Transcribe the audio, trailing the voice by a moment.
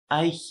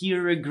I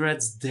hear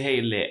regrets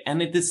daily,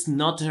 and it is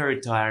not a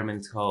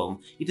retirement home.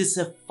 It is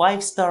a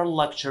 5-star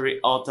luxury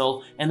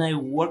hotel, and I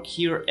work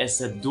here as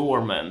a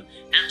doorman.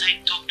 And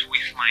I talked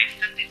with my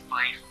 35,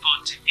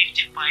 40,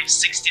 55,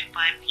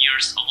 65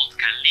 years old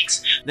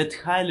colleagues that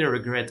highly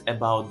regret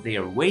about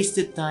their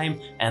wasted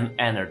time and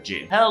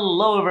energy.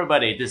 Hello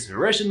everybody, this is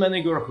Russian man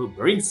Igor who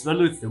brings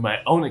value through my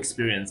own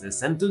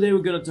experiences, and today we're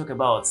gonna talk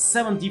about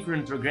 7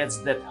 different regrets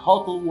that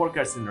hotel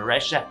workers in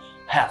Russia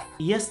have.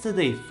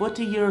 Yesterday,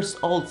 40 years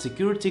old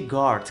security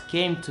guard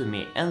came to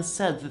me and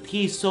said that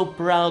he is so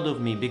proud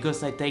of me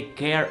because I take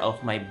care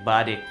of my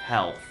body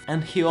health.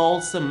 And he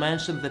also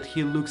mentioned that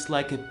he looks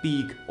like a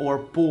pig or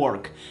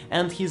pork,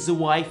 and his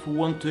wife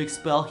wants to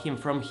expel him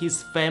from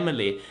his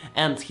family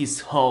and his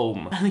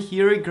home. And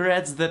he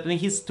regrets that in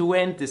his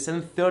 20s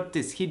and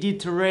 30s he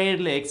did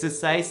rarely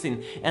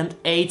exercising and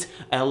ate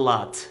a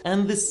lot.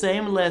 And the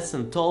same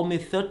lesson told me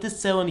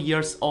 37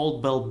 years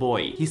old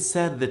bellboy. He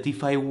said that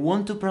if I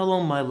want to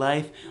prolong my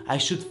life, I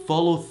should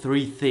follow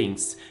 3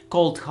 things: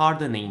 cold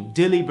hardening,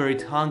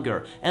 deliberate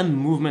hunger, and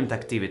movement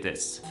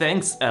activities.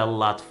 Thanks a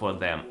lot for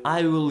them.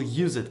 I will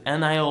use it,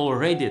 and I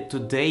already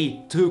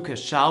today took a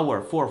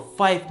shower for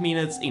 5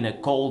 minutes in a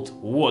cold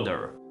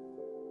water.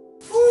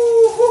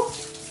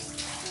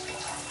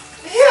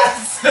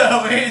 Yes!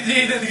 We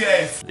did it,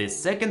 guys! The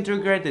second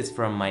regret is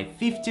from my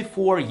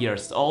 54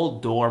 years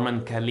old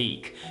doorman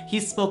colleague. He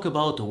spoke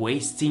about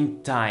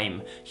wasting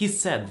time. He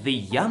said the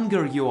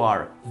younger you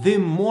are, the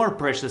more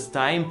precious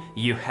time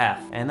you have.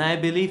 And I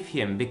believe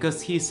him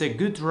because he is a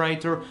good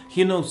writer,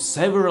 he knows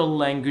several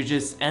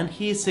languages, and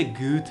he is a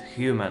good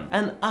human.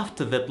 And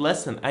after that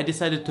lesson I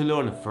decided to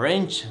learn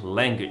French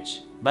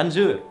language.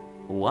 Bonjour!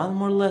 One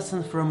more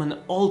lesson from an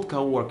old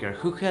coworker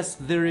who has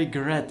the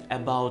regret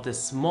about a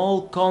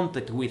small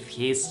contact with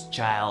his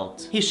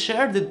child. He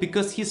shared it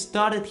because he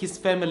started his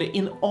family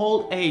in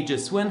all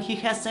ages when he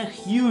has a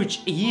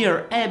huge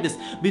year abyss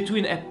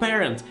between a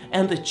parent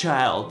and a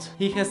child.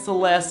 He has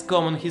less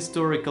common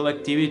historical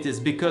activities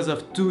because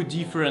of 2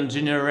 different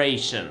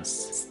generations.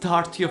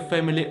 Start your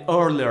family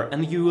earlier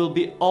and you will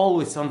be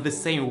always on the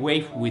same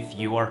wave with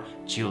your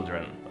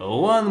children.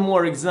 One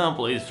more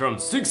example is from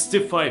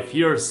 65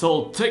 years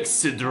old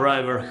taxi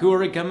driver who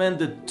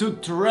recommended to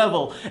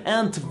travel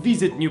and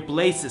visit new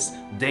places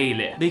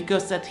daily.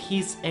 Because at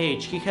his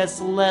age he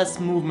has less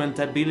movement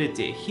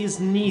ability,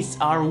 his knees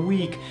are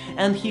weak,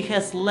 and he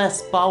has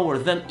less power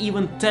than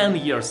even 10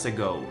 years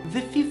ago.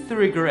 The 5th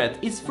regret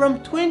is from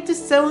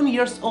 27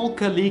 years old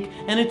colleague,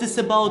 and it is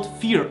about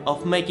fear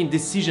of making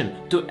decision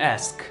to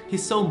ask. He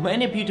saw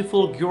many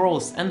beautiful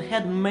girls and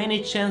had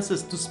many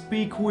chances to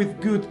speak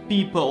with good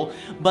people,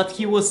 but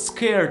he was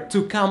scared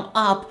to come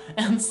up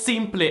and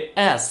simply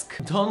ask.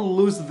 Don't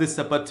lose this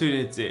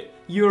opportunity.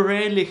 You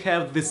rarely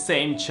have the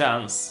same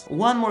chance.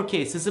 One more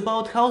case is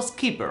about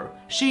housekeeper.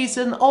 She is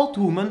an old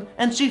woman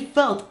and she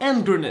felt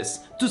angriness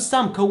to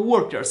some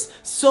co-workers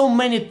so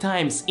many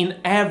times in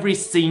every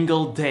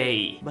single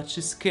day. But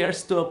she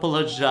scares to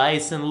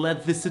apologize and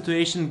let the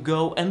situation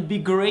go and be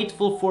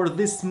grateful for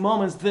these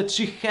moments that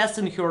she has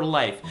in her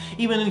life,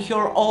 even in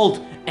her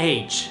old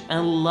age.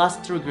 And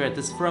last regret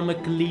is from a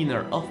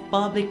cleaner of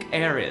public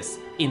areas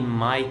in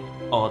my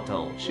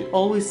hotel. She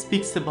always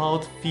speaks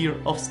about fear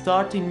of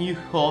starting new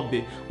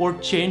hobby or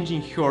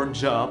changing her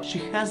job. She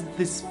has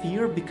this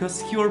fear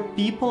because her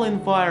people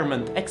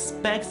environment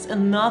expects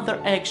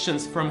another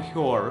actions from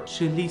her.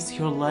 She lives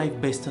her life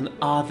based on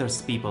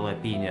others people's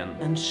opinion.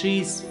 And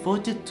she is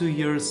 42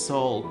 years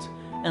old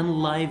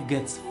and life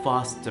gets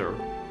faster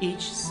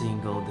each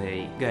single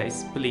day.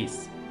 Guys,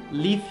 please,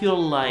 live your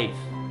life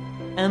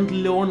and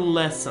learn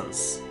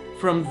lessons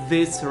from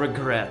these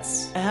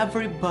regrets.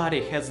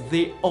 Everybody has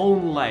their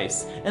own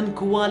lives, and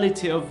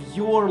quality of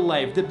your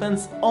life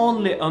depends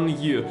only on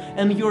you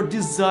and your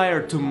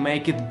desire to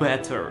make it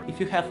better. If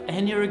you have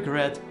any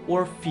regret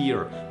or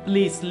fear,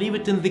 please leave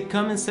it in the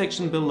comment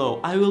section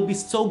below. I will be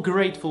so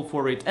grateful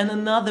for it, and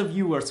another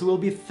viewers will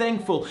be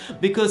thankful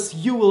because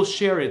you will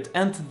share it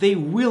and they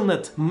will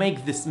not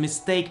make this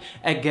mistake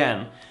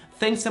again.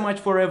 Thanks so much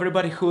for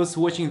everybody who's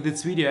watching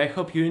this video. I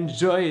hope you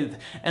enjoyed it,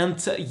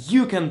 and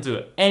you can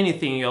do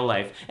anything in your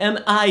life,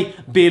 and I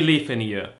believe in you.